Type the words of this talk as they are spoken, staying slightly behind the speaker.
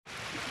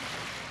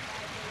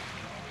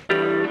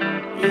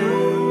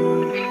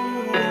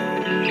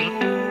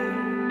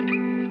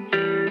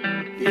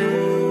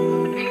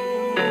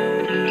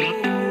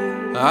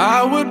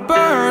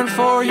burn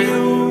for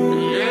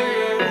you.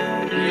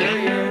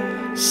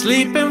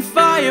 Sleeping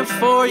fire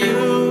for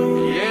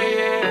you.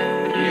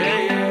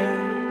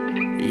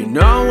 You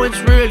know it's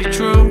really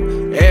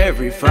true.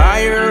 Every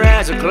fire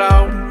has a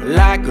glow,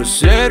 like a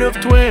set of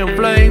twin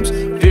flames.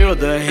 Feel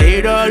the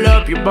heat all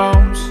up your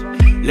bones.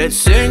 Let's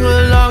sing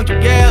along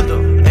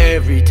together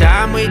every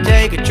time we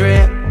take a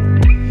trip.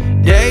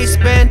 Days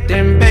spent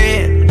in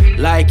bed,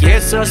 like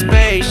it's a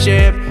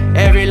spaceship.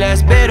 Every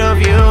last bit of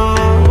you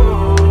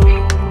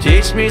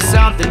teach me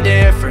something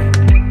different,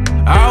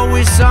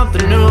 always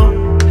something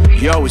new.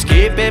 You always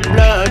keep it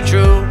blood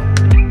true.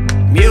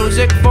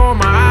 Music for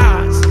my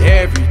eyes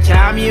every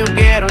time you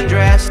get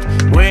undressed.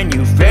 When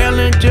you fell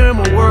into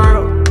my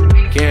world,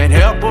 can't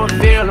help but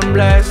feel I'm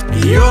blessed.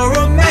 You're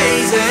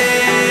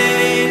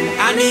amazing,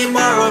 I need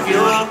more of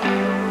you.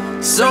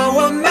 So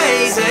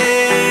amazing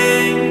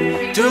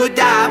to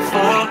die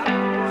for.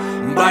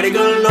 Body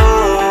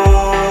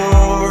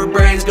galore,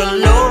 brains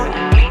galore,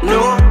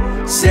 no,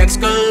 sex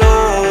galore.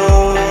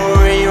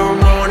 You're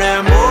more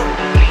than more.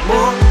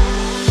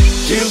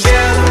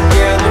 Together,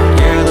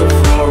 together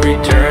for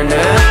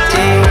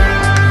eternity.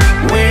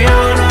 We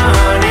on a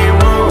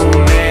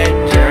honeymoon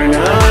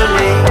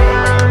eternally.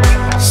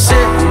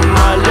 Sit,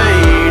 my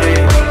lady,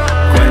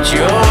 quench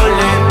your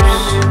lips.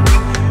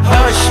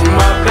 Hush,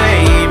 my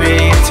baby,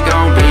 it's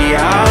gonna be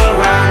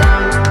alright.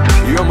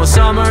 You're my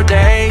summer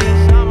days,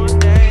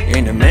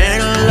 in the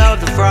middle of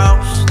the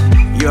frost.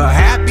 Your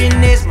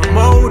happiness, my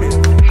motive,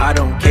 I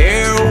don't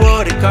care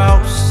what it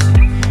costs.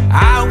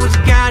 I was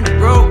kinda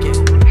broken,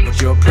 but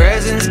your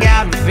presence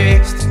got me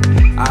fixed.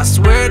 I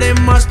swear they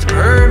must have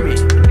heard me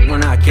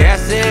when I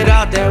casted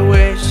out that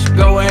wish.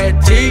 Go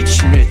ahead,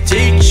 teach me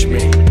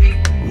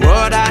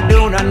what I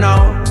do not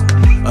know.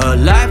 A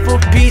life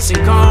of peace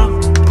and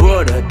calm,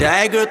 put a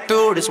dagger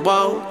through this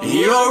wall.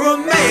 You're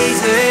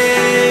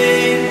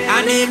amazing,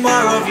 I need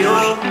more of you.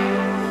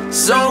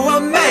 So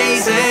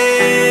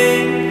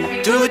amazing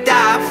to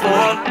die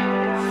for.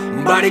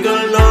 Body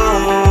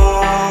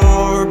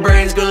galore,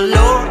 brains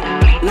galore,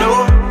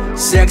 no,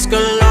 sex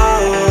galore.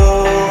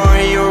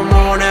 You're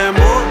more than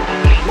more.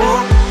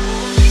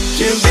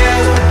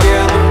 Together,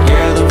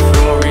 together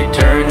for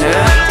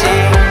eternity.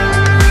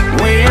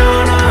 We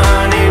on a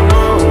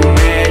honeymoon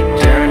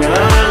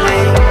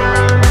eternally.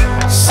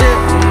 Sit,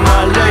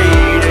 my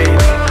lady,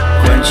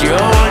 quench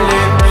your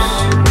lips.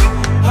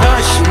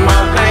 Hush,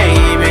 my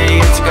baby,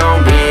 it's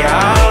gonna be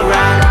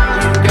alright.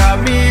 You got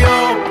me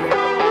open,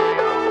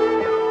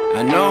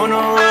 I know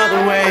no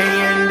other way,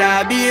 and I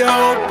be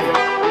open.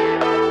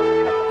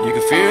 You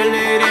can feel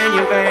it in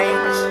your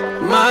veins,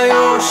 my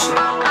ocean.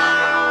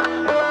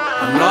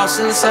 I'm lost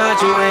inside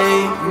your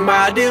wave,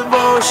 my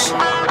devotion.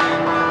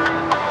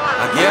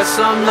 I guess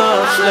I'm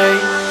love's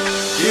slave.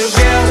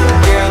 Together,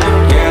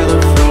 together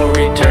for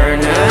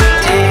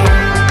eternity.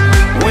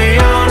 We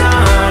on a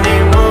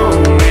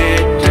honeymoon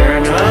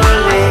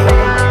eternally.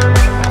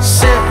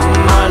 Sit,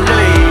 my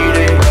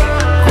lady,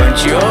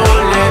 quench your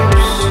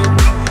lips.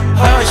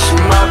 Hush,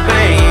 my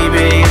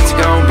baby, it's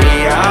gonna be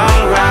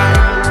alright.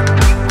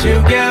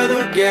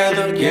 Together,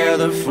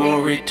 together for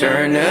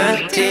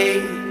eternity.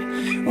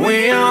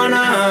 We on a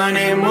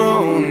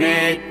honeymoon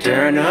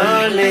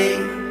eternally.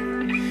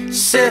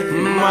 Sit,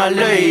 my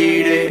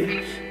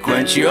lady,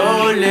 quench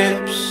your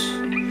lips.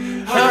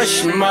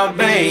 Hush, my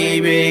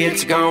baby,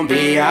 it's gonna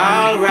be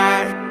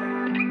alright.